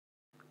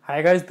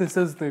Hi guys, this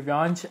is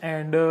Divyansh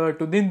and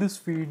today in this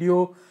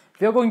video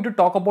we are going to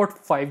talk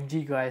about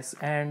 5G guys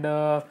and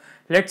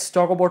let's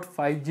talk about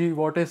 5G,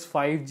 what is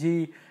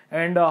 5G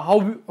and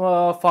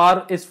how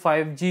far is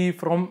 5G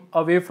from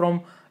away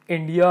from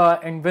India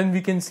and when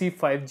we can see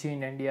 5G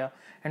in India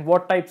and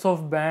what types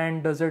of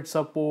band does it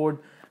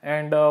support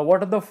and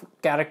what are the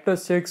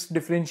characteristics,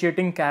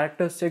 differentiating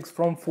characteristics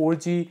from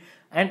 4G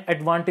and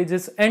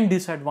advantages and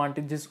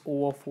disadvantages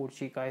over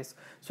 4G guys.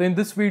 So in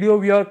this video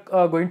we are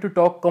going to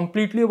talk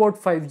completely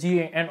about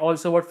 5G and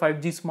also about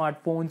 5G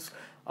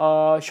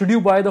smartphones. Should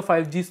you buy the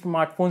 5G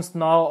smartphones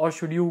now or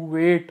should you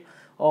wait,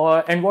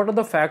 and what are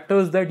the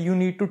factors that you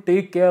need to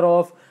take care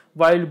of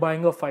while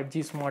buying a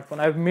 5G smartphone.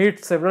 I've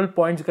made several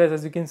points guys.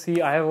 As you can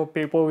see, I have a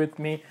paper with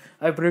me.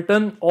 I've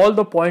written all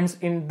the points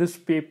in this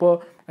paper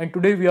and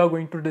today we are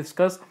going to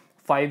discuss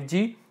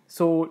 5G.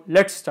 So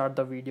let's start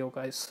the video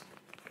guys.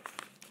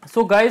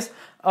 So guys,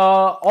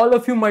 all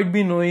of you might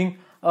be knowing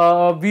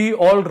we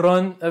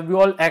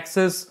all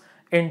access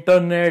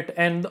internet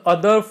and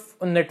other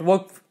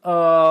network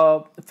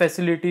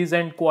facilities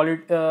and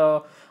quality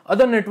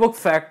other network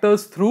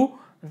factors through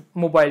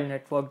mobile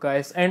network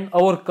guys, and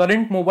our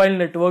current mobile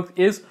network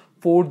is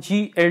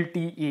 4G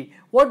LTE.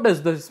 What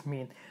does this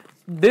mean?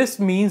 This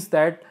means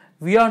that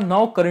we are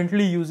now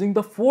currently using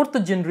the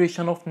fourth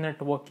generation of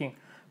networking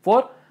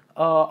for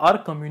our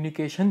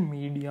communication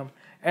medium.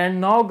 And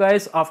now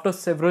guys, after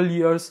several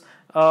years,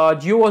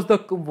 Jio was the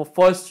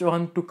first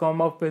one to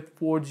come up with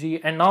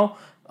 4G, and now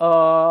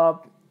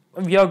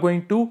we are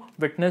going to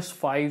witness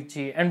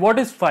 5G. And what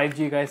is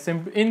 5G guys?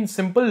 In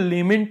simple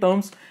layman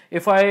terms,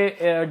 if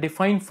I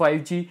define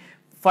 5G,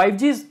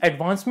 5G is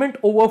advancement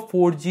over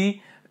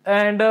 4G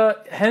and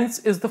hence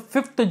is the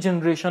fifth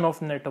generation of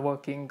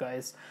networking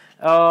guys,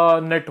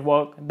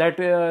 network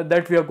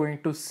that we are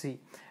going to see.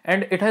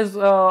 And it has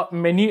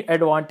many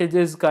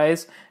advantages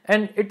guys,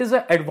 and it is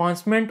an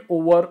advancement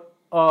over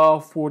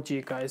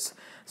 4G guys.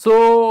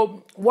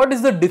 So what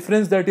is the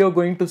difference that you're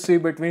going to see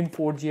between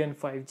 4G and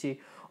 5G?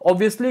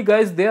 Obviously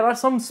guys, there are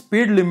some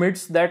speed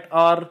limits that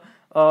are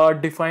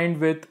defined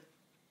with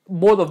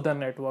both of the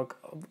network,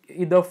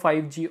 either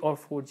 5G or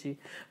 4G.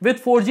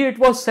 With 4G it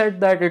was said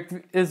that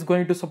it is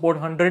going to support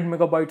 100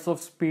 megabytes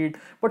of speed,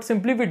 but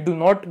simply we do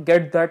not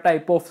get that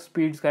type of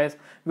speeds guys.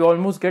 We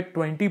almost get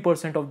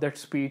 20% of that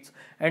speeds.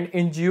 And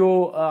in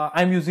Jio,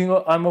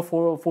 I'm a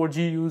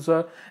 4G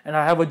user and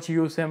I have a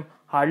Jio SIM,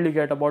 hardly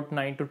get about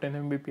 9 to 10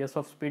 Mbps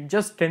of speed,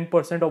 just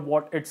 10% of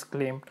what it's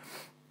claimed.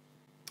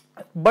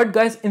 But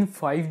guys, in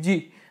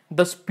 5G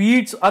the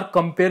speeds are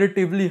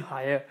comparatively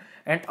higher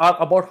and are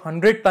about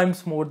 100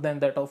 times more than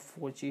that of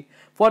 4G.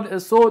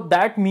 So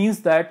that means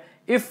that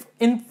if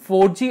in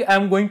 4G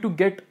I'm going to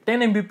get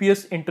 10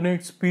 Mbps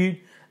internet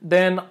speed,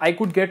 then I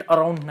could get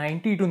around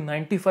 90 to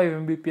 95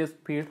 Mbps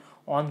speed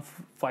on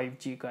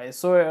 5G guys.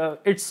 So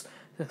it's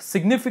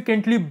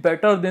significantly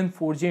better than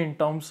 4G in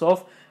terms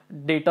of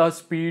data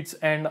speeds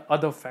and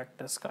other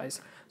factors guys.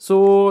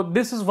 So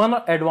this is one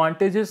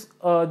advantages.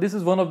 This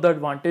is one of the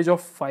advantage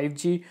of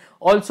 5G.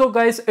 Also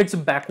guys, it's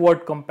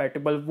backward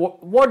compatible.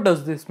 What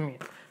does this mean?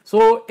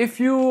 So if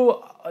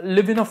you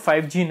live in a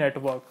 5G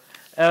network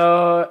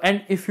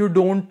and if you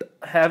don't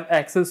have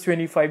access to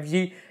any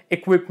 5G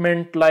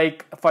equipment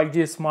like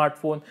 5G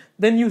smartphone,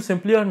 then you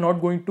simply are not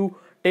going to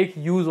take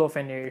use of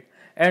any aid.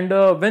 And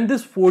when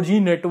this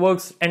 4G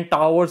networks and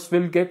towers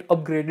will get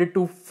upgraded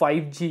to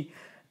 5G,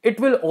 it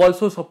will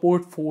also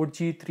support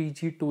 4G,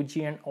 3G,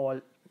 2G and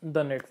all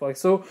the network.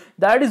 So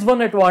that is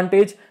one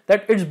advantage,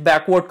 that it's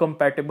backward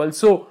compatible.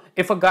 So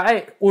if a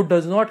guy who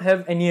does not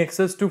have any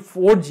access to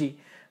 5G,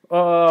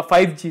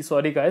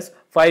 sorry guys,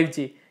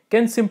 5G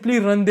can simply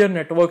run their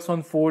networks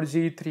on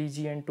 4G,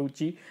 3G and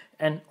 2G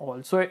and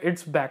all. So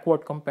it's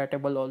backward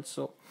compatible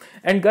also.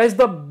 And guys,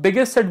 the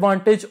biggest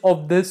advantage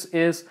of this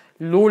is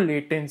low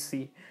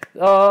latency.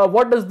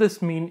 What does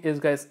this mean is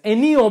guys,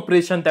 any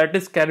operation that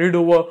is carried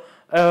over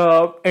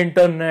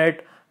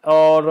internet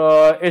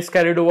or is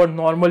carried over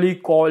normally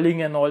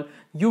calling and all,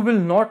 you will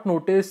not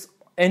notice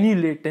any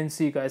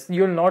latency guys.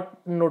 You will not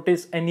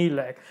notice any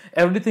lag.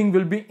 Everything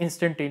will be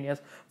instantaneous.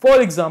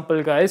 For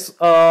example guys,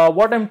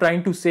 what I'm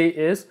trying to say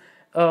is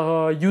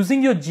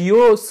using your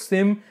Jio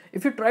SIM,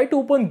 if you try to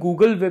open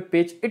Google web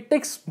page, it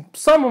takes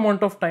some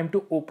amount of time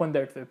to open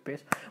that web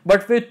page.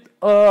 But with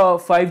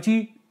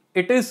 5G,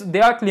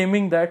 they are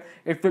claiming that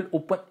it will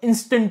open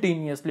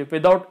instantaneously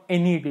without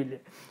any delay.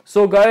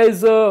 So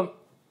guys, there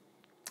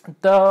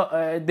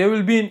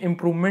will be an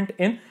improvement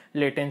in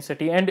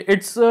latency, and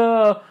it's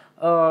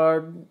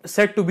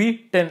set to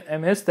be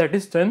 10 ms, that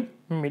is 10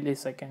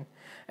 millisecond.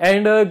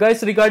 And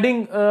guys,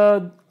 regarding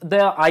the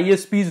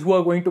ISPs who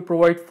are going to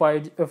provide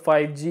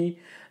 5G,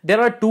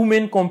 there are two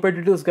main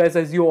competitors guys,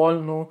 as you all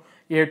know,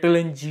 Airtel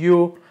and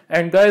Jio.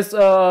 And guys,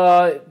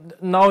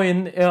 now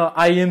in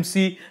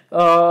IMC,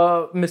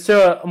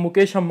 Mr.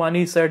 Mukesh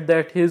Ambani said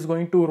that he is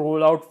going to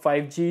roll out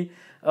 5G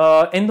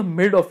in the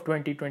mid of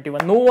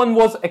 2021. No one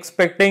was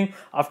expecting,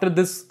 after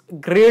this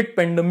great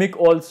pandemic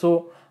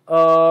also,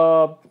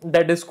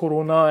 that is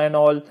Corona and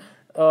all,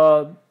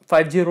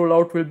 5G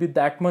rollout will be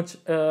that much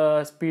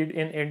speed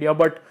in India.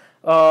 But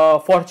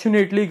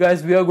fortunately,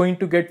 guys, we are going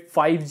to get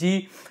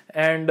 5G,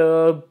 and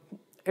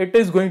it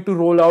is going to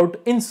roll out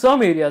in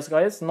some areas,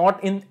 guys,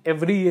 not in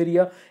every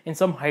area. In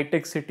some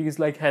high-tech cities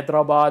like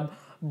Hyderabad,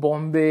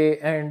 Bombay,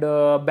 and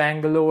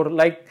Bangalore,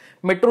 like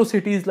metro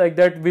cities like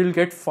that, will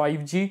get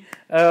 5G.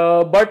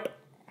 But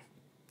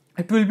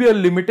it will be a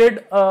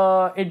limited.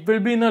 It will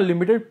be in a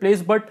limited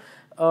place, but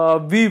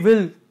we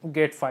will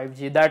get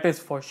 5G. That is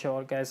for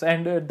sure, guys,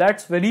 and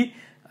that's very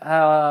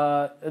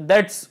good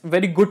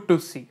to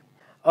see.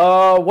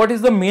 What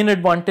is the main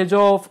advantage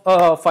of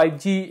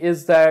 5G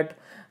is that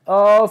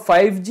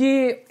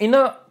 5G in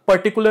a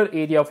particular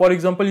area, for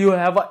example, you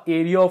have an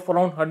area of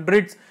around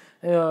 100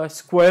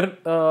 square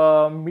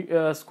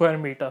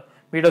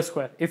meter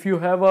square. If you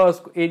have a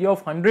area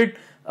of 100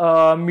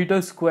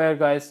 meter square,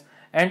 guys,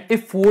 and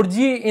if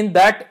 4G in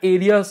that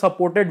area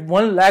supported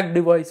 1 lakh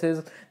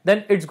devices,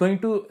 then in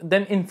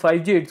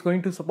 5G it's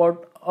going to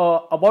support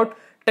about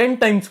 10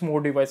 times more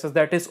devices,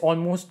 that is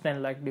almost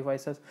 10 lakh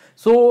devices.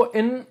 So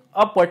in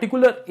a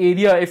particular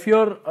area, if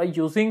you're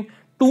using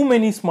too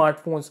many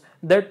smartphones,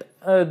 that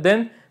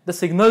then the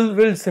signal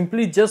will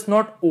simply just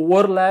not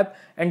overlap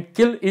and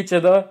kill each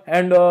other,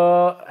 and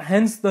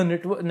hence the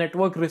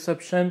network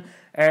reception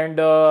and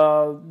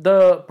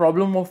the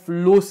problem of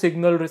low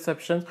signal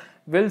reception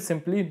will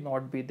simply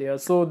not be there.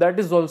 So that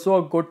is also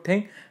a good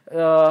thing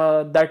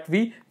that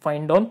we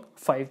find on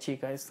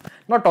 5G, guys.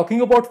 Now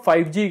talking about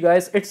 5G,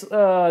 guys, it's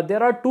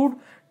there are two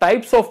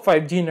types of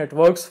 5G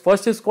networks.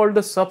 First is called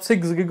the sub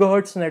 6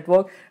 gigahertz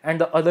network,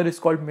 and the other is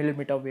called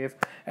millimeter wave.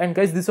 And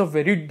guys, these are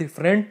very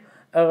different.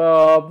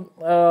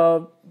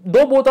 Though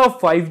both are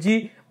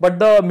 5G, but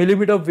the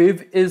millimeter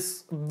wave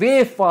is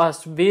way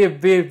fast,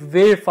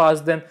 way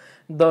fast than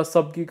the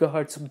sub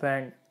gigahertz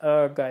band,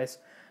 guys,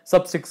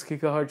 sub 6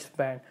 gigahertz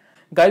band.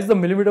 Guys, the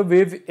millimeter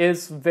wave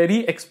is very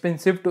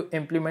expensive to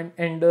implement,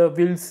 and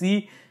we'll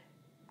see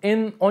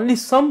in only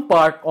some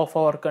part of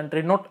our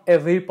country, not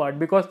every part,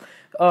 because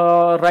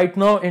right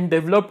now in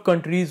developed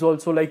countries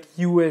also like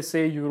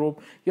USA, Europe,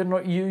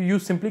 you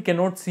simply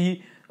cannot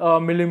see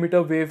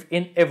millimeter wave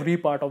in every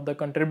part of the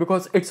country,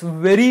 because it's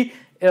very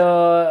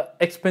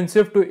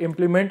expensive to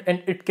implement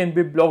and it can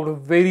be blocked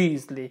very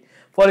easily.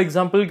 For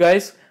example,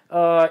 guys,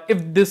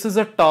 if this is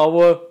a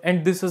tower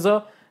and this is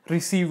a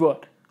receiver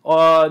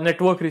or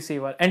network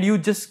receiver, and you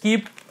just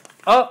keep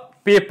a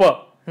paper,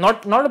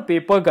 not a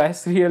paper,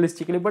 guys,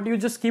 realistically, but you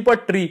just keep a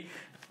tree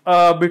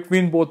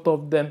between both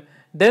of them,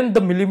 then the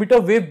millimeter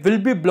wave will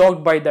be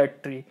blocked by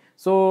that tree.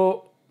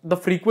 So the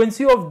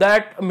frequency of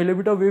that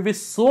millimeter wave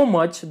is so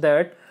much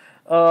that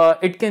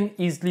it can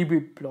easily be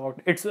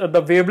blocked. It's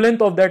the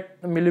wavelength of that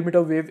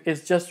millimeter wave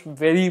is just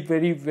very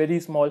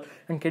small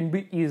and can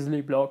be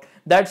easily blocked.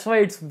 That's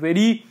why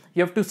you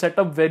have to set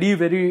up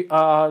very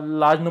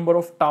large number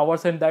of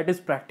towers, and that is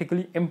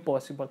practically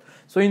impossible.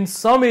 So in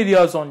some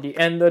areas only,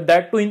 and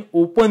that too in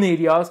open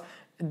areas,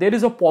 there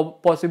is a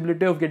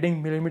possibility of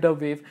getting millimeter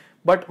wave.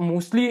 But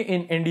mostly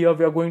in India,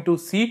 we are going to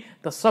see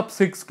the sub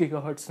 6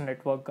 gigahertz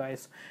network,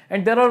 guys.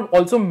 And there are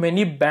also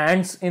many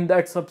bands in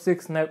that sub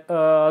 6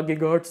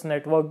 gigahertz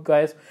network,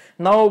 guys.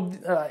 Now,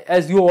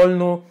 as you all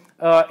know,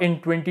 in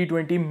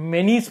 2020,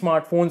 many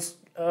smartphones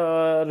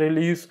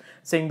released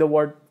saying the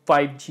word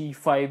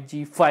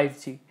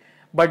 5G.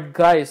 But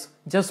guys,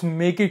 just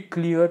make it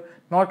clear,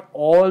 not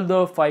all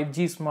the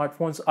 5G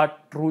smartphones are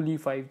truly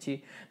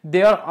 5G.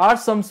 There are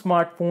some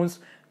smartphones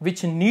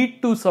which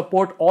need to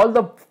support all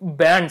the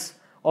bands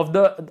of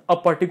a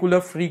particular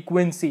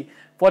frequency.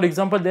 For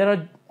example, there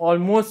are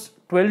almost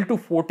 12 to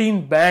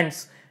 14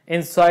 bands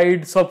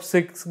inside sub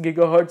 6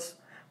 gigahertz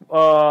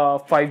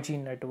 5G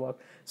network.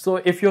 So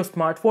if your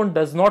smartphone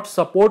does not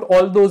support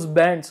all those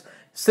bands,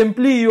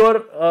 simply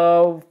your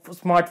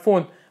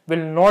smartphone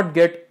will not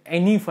get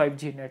any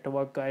 5G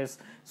network, guys.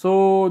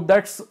 So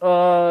that's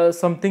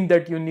something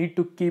that you need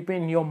to keep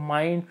in your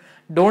mind.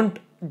 Don't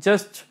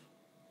just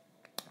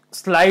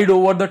slide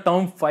over the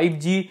term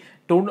 5G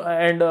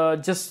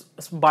and just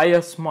buy a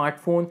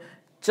smartphone.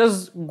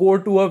 Just go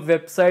to a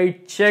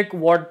website, check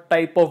what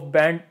type of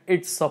band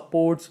it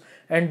supports,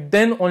 and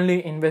then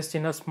only invest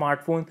in a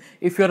smartphone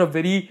if you're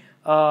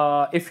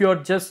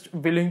just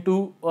willing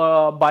to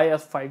buy a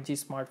 5G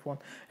smartphone.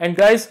 And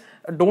guys,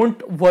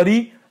 don't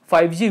worry,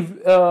 5G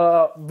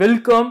will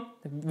come.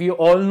 We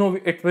all know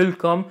it will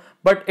come,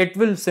 but it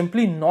will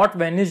simply not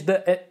vanish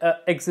the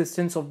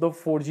existence of the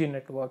 4G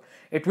network.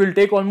 It will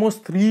take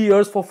almost 3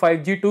 years for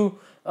 5G to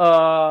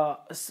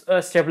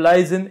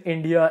stabilize in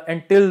India.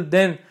 Until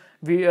then,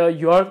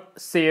 you are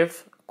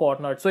safe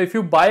cornered. So if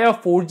you buy a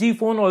 4G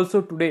phone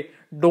also today,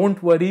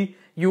 don't worry,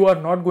 you are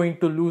not going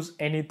to lose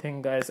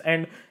anything, guys.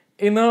 And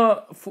in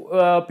a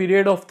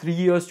period of 3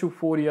 years to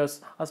 4 years,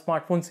 a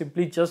smartphone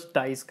simply just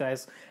dies,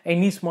 guys.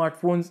 Any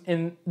smartphones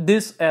in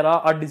this era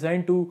are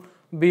designed to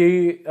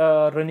be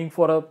running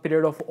for a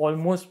period of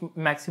almost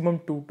maximum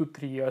 2 to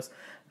 3 years.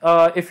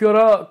 If you're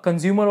a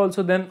consumer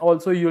also, then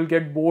also you'll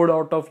get bored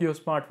out of your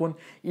smartphone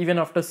even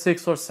after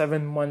 6 or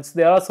 7 months.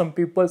 There are some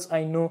people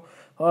I know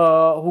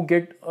who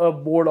get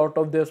bored out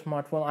of their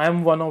smartphone. I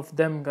am one of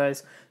them,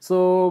 guys.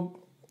 So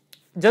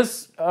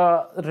just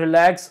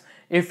relax.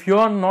 If you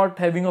are not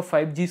having a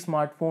 5G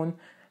smartphone,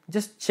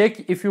 just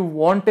check if you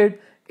want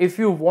it. If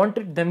you want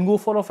it, then go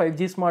for a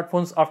 5G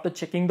smartphones after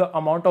checking the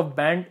amount of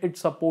band it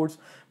supports.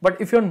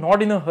 But if you're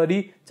not in a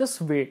hurry,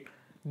 just wait.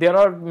 There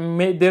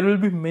will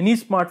be many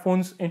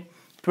smartphones in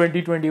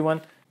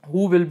 2021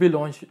 who will be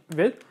launched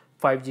with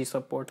 5G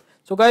support.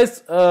 So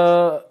guys,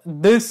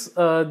 these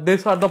are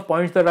the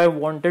points that I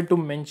wanted to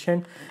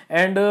mention.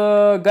 And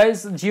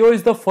guys, Jio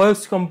is the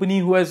first company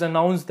who has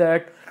announced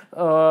that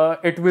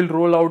it will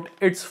roll out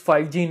its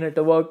 5G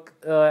network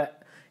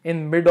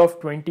in mid of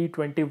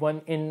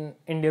 2021 in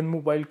Indian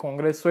Mobile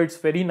Congress. So it's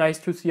very nice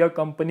to see a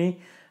company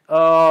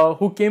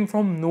who came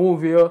from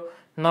nowhere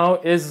now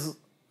is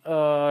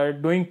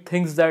doing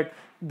things that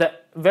the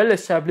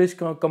well-established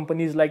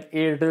companies like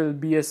Airtel,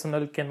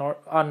 BSNL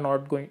are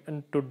not going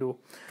to do.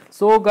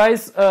 So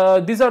guys,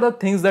 these are the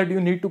things that you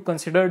need to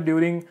consider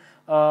during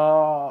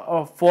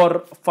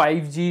for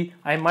 5G.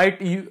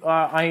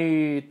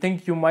 I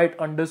think you might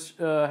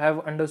have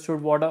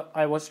understood what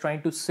I was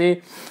trying to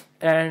say.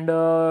 And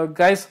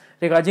guys,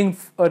 regarding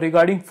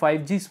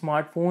 5G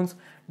smartphones,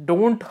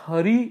 don't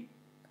hurry.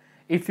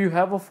 If you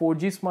have a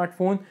 4G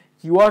smartphone,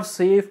 you are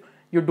safe.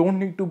 You don't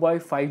need to buy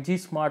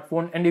 5G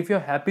smartphone. And if you're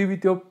happy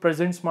with your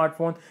present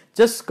smartphone,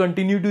 just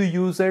continue to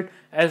use it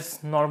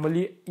as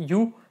normally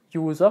you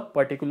use a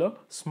particular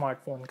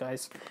smartphone,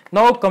 guys.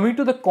 Now coming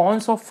to the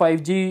cons of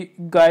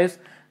 5G, guys,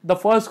 the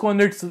first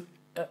con,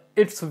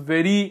 it's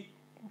very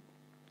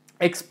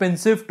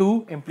expensive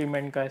to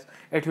implement, guys.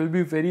 It will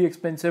be very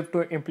expensive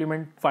to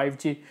implement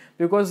 5G,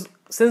 because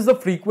since the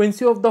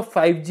frequency of the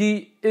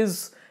 5G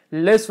is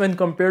less when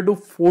compared to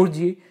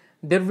 4G,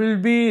 there will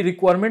be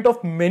requirement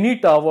of many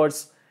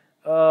towers,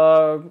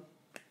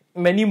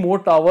 many more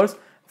towers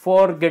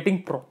for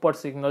getting proper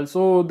signal.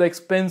 So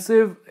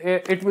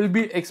it will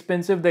be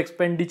expensive. The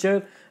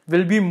expenditure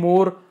will be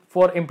more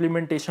for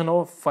implementation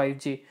of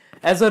 5G.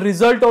 As a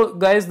result,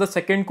 guys, the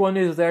second con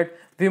is that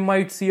we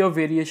might see a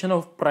variation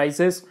of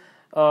prices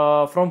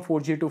from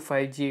 4G to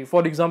 5G.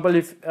 For example,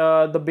 if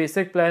the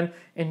basic plan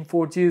in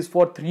 4G is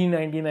for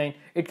 $399,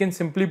 it can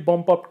simply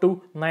bump up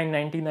to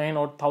 $999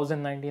 or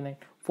 $1,099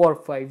 for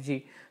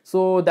 5G.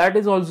 So that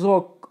is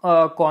also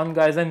a con,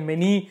 guys, and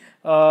many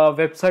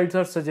websites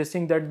are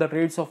suggesting that the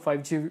rates of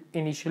 5G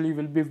initially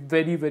will be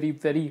very, very,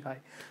 very high.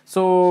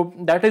 So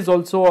that is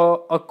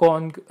also a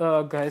con,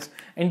 guys.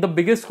 And the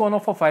biggest con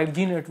of a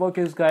 5G network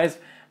is, guys,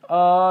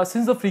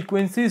 since the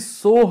frequency is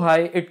so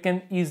high, it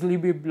can easily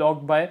be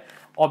blocked by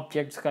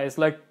objects, guys,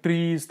 like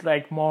trees,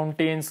 like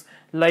mountains,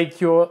 like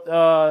your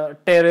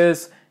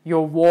terrace,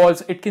 your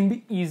walls. It can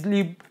be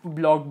easily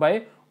blocked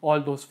by all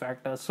those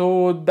factors.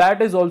 So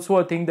that is also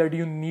a thing that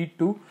you need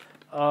to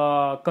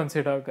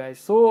consider, guys.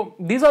 So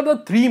these are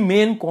the three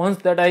main cons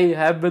that I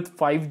have with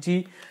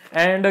 5G.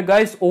 And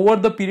guys, over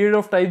the period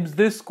of time,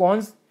 these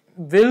cons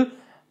will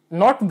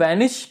not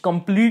vanish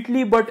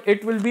completely, but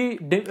it will be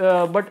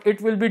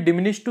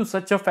diminished to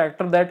such a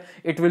factor that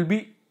it will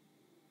be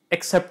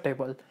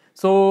acceptable.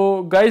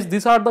 So guys,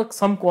 these are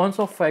some cons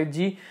of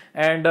 5G,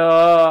 and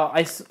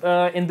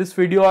in this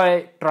video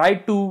I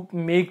tried to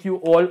make you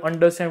all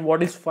understand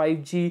what is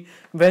 5G,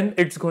 when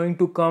it's going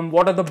to come,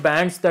 what are the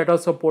bands that are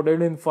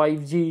supported in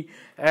 5G,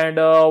 and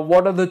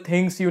what are the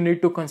things you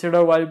need to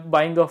consider while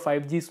buying a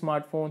 5G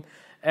smartphone.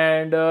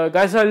 And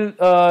guys,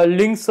 I'll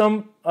link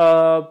some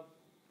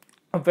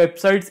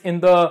websites in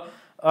the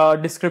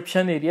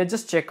description area.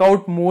 Just check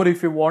out more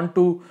if you want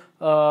to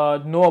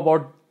know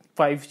about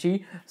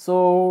 5G.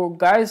 So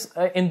guys,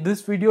 in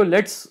this video,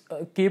 let's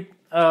keep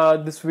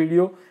this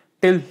video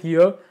till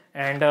here,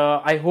 and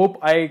I hope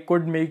I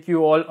could make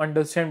you all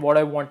understand what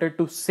I wanted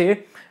to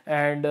say.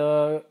 And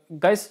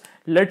guys,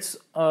 let's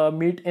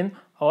meet in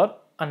our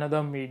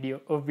another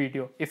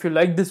video. If you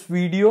like this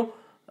video,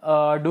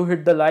 do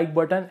hit the like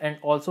button and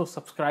also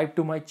subscribe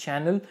to my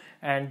channel.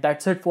 And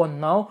that's it for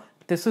now.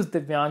 This is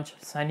Divyansh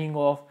signing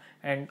off,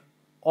 and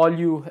all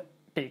you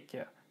take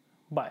care.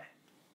 Bye.